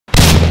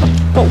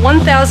Got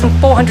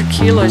 1,400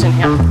 kilos in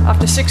here.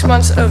 After 6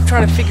 months of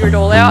trying to figure it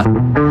all out.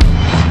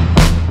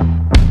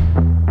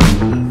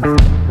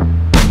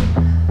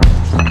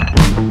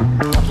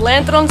 I've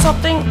landed on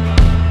something.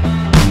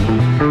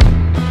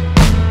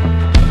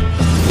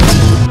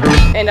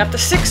 And after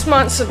 6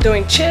 months of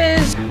doing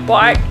chairs,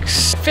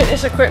 bikes,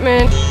 fitness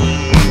equipment,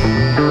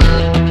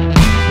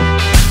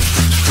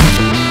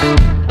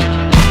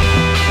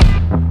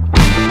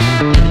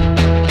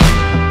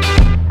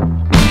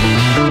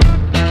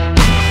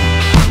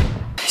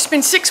 it's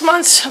been 6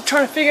 months of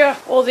trying to figure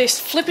all this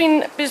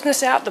flipping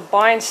business out, the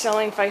buy and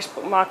selling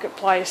Facebook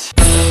marketplace.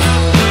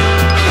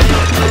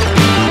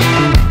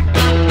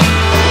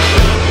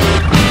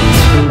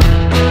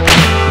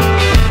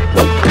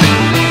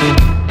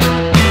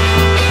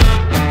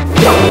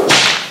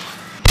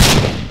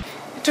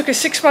 It took us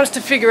 6 months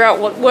to figure out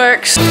what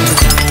works.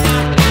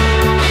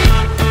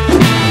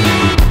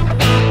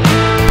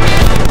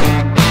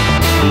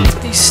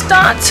 The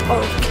start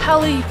of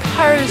Kelly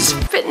Paris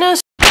Fitness.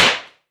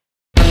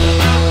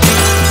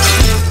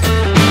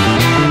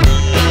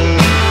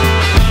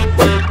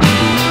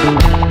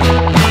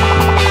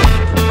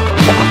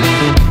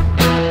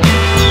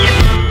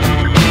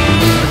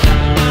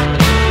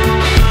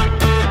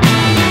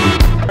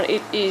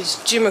 It is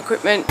gym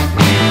equipment.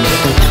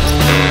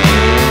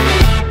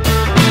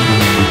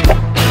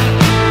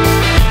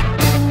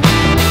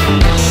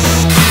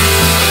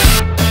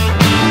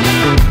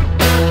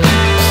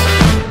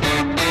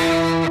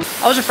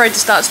 I was afraid to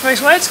start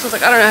space weights because I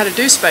don't know how to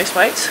do space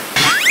weights.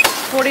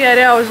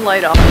 48 hours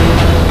later.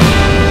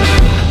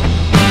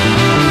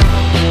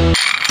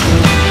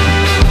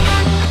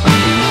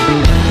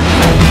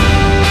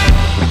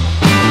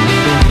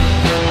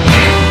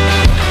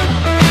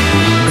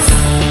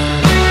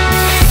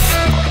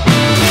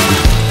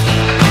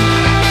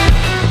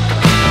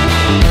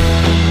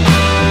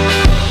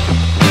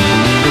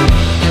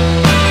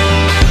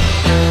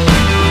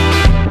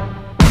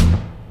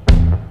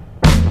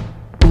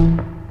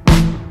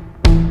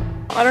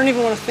 I don't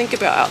even want to think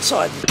about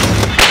outside.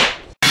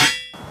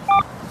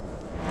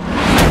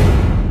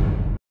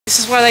 This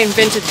is why they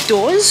invented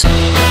doors.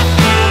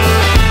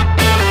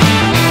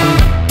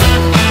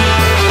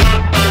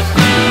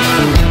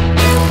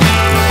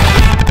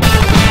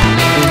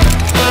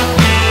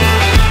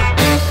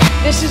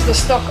 This is the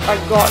stock I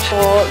got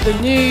for the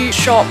new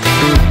shop.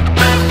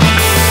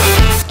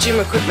 Gym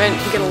equipment,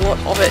 you get a lot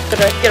of it, but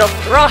I get off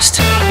the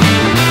rust.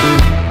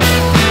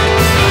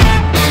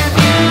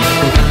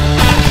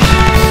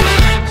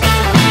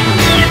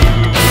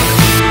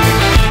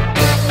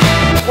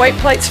 Weight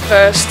plates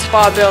first,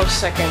 barbells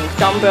second,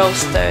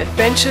 dumbbells third,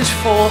 benches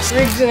fourth,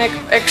 rigs and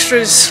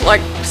extras like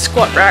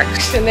squat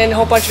racks, and then a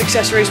whole bunch of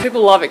accessories.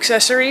 People love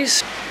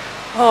accessories.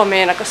 Oh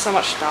man, I got so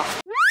much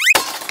stuff.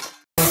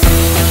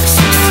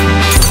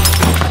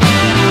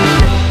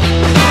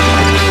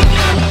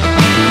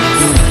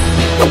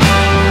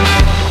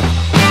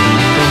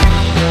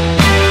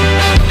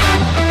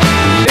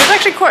 It was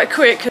actually quite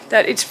quick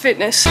that it's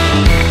fitness.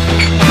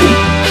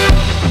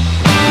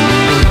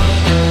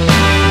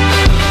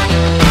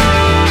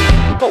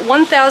 Got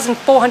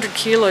 1,400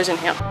 kilos in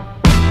here.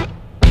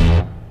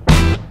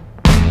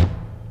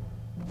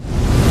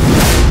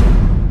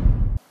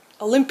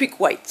 Olympic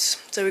weights.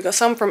 So we got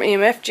some from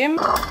EMF gym.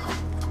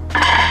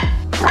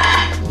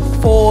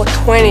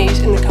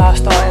 420s in the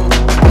cast iron.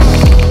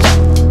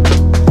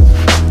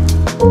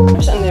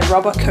 And they're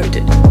rubber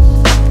coated.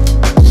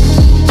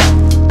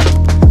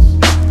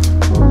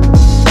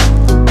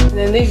 And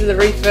then these are the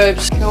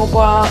refurbs. Curl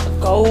bar,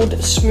 gold,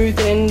 smooth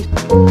end.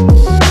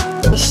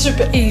 The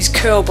Super Ease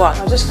curl bar.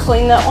 I just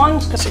cleaned that one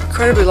because it's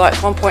incredibly light,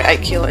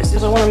 1.8 kilos.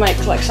 Because I want to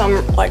make like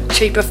some like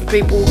cheaper for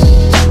people.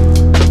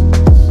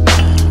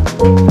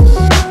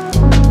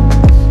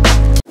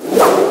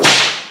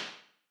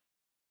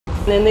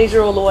 And then these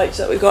are all the weights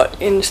that we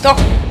got in stock.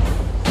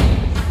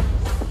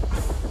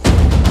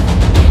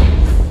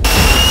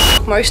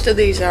 Most of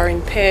these are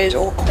in pairs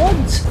or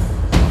quads.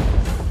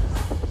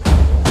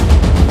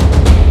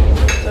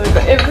 So we've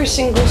got every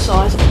single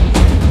size.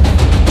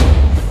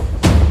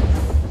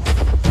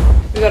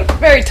 We've got a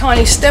very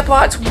tiny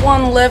stepper, it's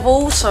one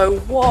level,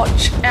 so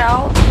watch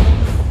out.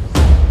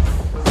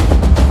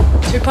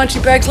 2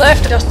 punching bags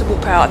left, adjustable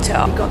power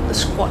tower. We've got the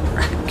squat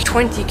rack,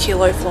 20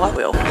 kilo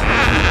flywheel.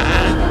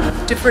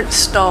 Different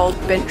style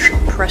bench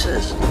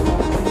presses.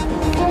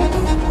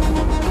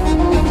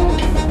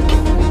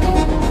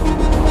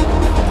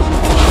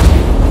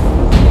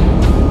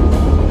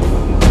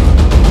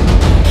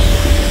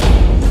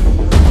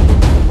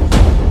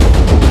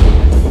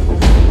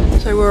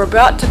 So we're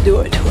about to do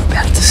it. We're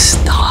about to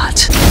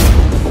start.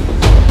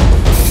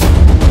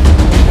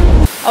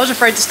 I was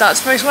afraid to start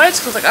space weights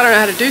because I don't know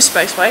how to do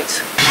space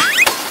weights.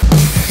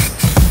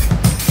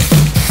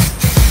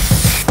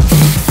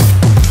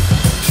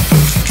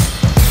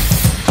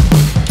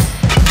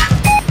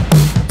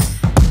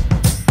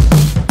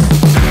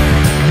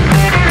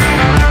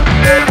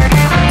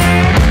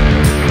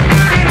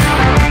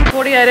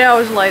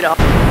 Hours later.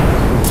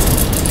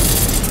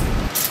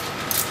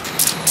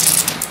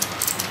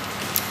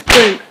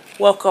 Boom.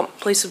 welcome.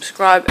 Please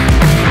subscribe.